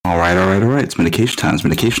All right. It's medication time.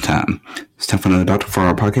 It's time for another Dr.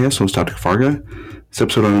 Farga podcast. Host Dr. Farga. This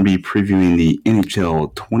episode, I'm going to be previewing the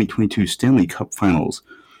NHL 2022 Stanley Cup Finals,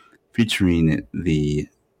 featuring the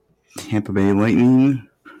Tampa Bay Lightning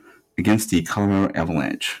against the Colorado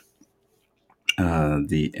Avalanche.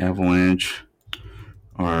 The Avalanche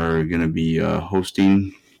are going to be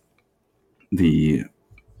hosting the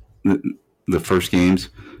first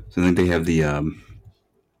games. So I think they have the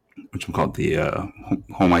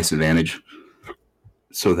home ice advantage.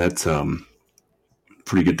 So that's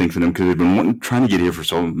pretty good thing for them because they've been trying to get here for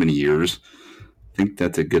so many years. I think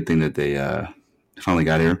that's a good thing that they finally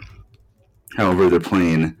got here. However, they're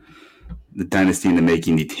playing the dynasty in the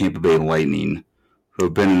making, the Tampa Bay Lightning, who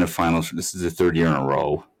have been in the finals. This is the third year in a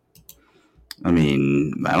row. I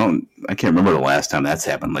mean, I can't remember the last time that's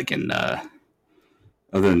happened. Like in other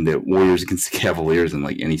than the Warriors against the Cavaliers in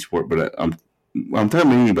like any sport, but I'm talking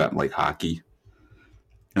mainly about like hockey.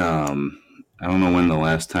 I don't know when the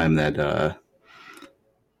last time that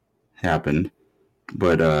happened,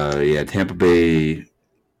 but Tampa Bay,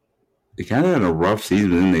 they kind of had a rough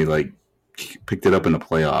season, and then they like picked it up in the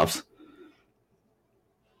playoffs.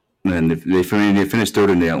 And if they finished third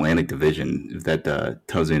in the Atlantic Division, if that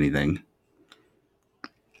tells you anything.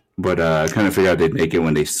 But I kind of figured out they'd make it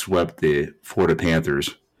when they swept the Florida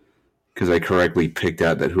Panthers, because I correctly picked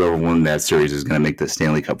out that whoever won that series is going to make the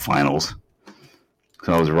Stanley Cup Finals.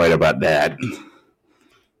 So I was right about that.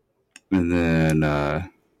 And then,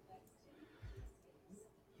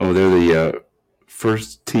 they're the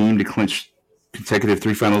first team to clinch consecutive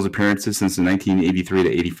three finals appearances since the 1983 to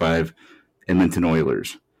 85 Edmonton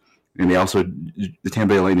Oilers. And the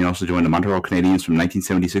Tampa Bay Lightning also joined the Montreal Canadiens from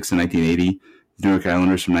 1976 to 1980, the New York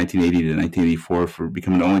Islanders from 1980 to 1984 for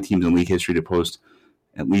becoming the only teams in league history to post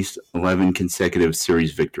at least 11 consecutive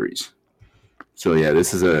series victories. So,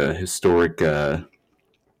 this is a historic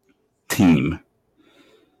team.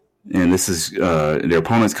 And this is their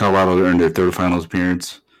opponents, Colorado, earned their third finals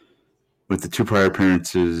appearance, with the two prior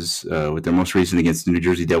appearances, with their most recent against the New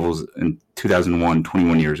Jersey Devils in 2001,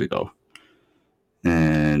 21 years ago.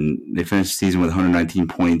 And they finished the season with 119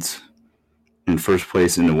 points in first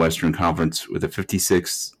place in the Western Conference with a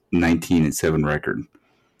 56-19-7 record.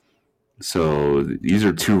 So these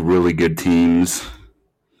are two really good teams.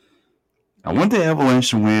 I want the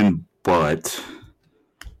Avalanche to win, but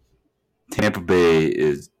Tampa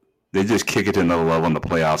Bay they just kick it to another level in the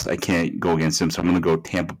playoffs. I can't go against them, so I'm going to go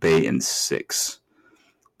Tampa Bay in 6.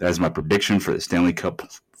 That is my prediction for the Stanley Cup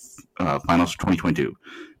Finals for 2022.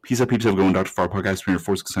 Peace out, peeps. Have a good one. Dr. Farr Podcast, Premier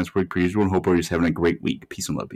Force Science Work per usual, and hope everybody's having a great week. Peace and love.